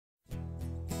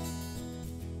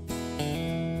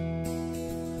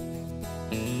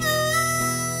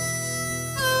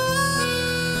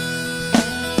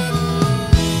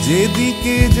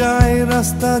যেদিকে যায়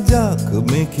রাস্তা যাক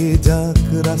মেখে যাক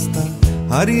রাস্তা,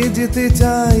 হারিয়ে যেতে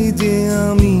চাই যে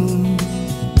আমি।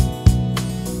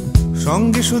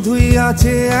 সঙ্গে শুধুই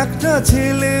আছে একটা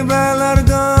ছেলেবেলার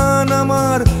গান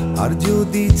আমার, আর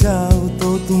যদি চাও তো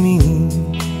তুমি।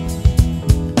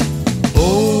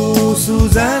 Oh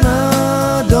Susanna,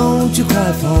 don't you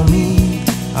cry for me,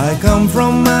 I come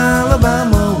from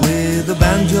Alabama with a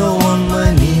banjo on my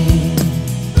knee.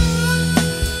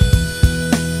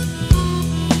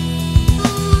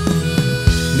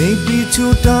 নেই পিছু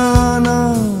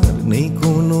টানার নেই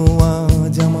কোনো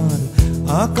আজ আমার,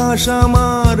 আকাশ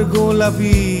আমার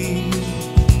গোলাপি।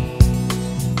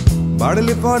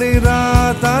 বাড়লে পরে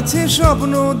রাত আছে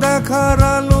স্বপ্ন দেখার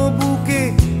আলো বুকে,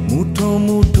 মুঠো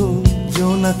মুঠো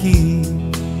জোনাকি।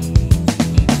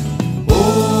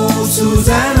 Oh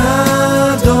Susanna,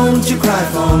 don't you cry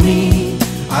for me,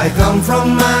 I come from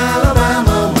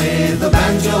Alabama with a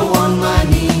banjo on my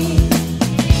knee.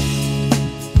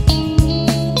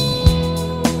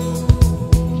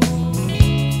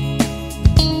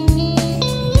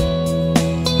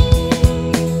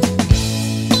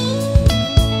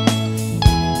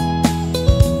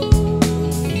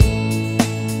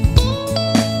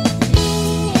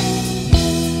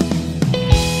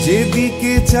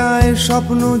 যেদিকে চায়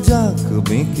স্বপ্ন যাক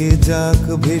বেঁকে যাক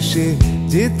ভেসে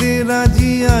যেতে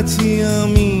রাজি আছি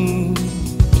আমি।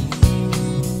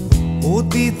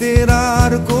 অতীতের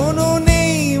আর কোনো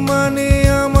নেই মানে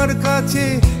আমার কাছে,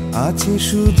 আছে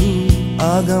শুধু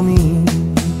আগামী।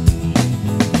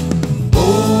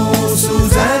 Oh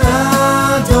Susanna,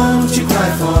 don't you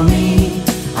cry for me,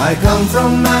 I come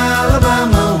from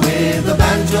Alabama with a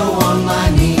banjo on my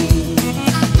knee.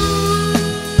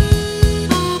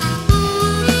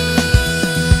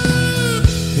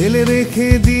 ফেলে রেখে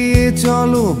দিয়ে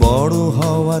চলো বড়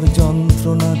হওয়ার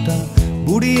যন্ত্রণাটা,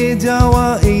 বুড়িয়ে যাওয়া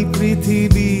এই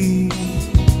পৃথিবী।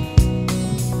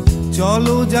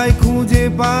 চলো যাই খুঁজে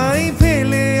পাই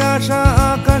ফেলে আসা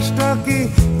আকাশটাকে,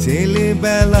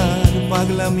 ছেলেবেলার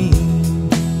পাগলামি।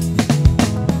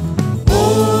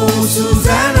 Oh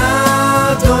Susanna,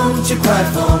 don't you cry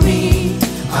for me,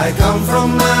 I come from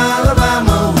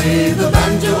Alabama with a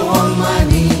banjo on my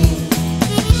knee.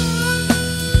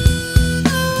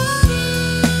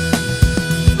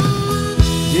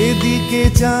 যেদিকে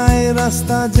চায়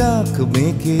রাস্তা যাক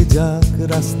বেঁকে যাক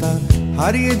রাস্তা,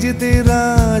 হারিয়ে যেতে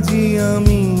রাজি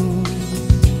আমি।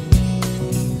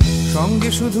 সঙ্গে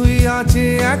শুধুই আছে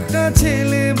একটা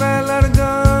ছেলেবেলার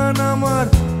গান আমার,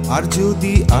 আর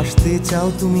যদি আসতে চাও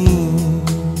তুমি।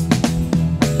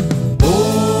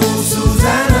 Oh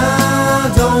Susanna,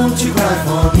 don't you cry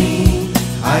for me,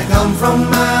 I come from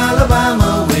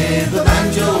Alabama with a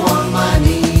banjo on my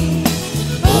knee.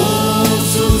 Oh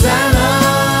Susanna,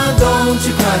 don't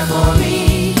you cry for me,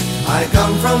 I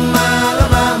come from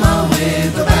Alabama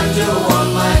with a banjo on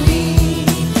my knee.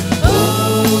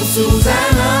 Oh Susanna.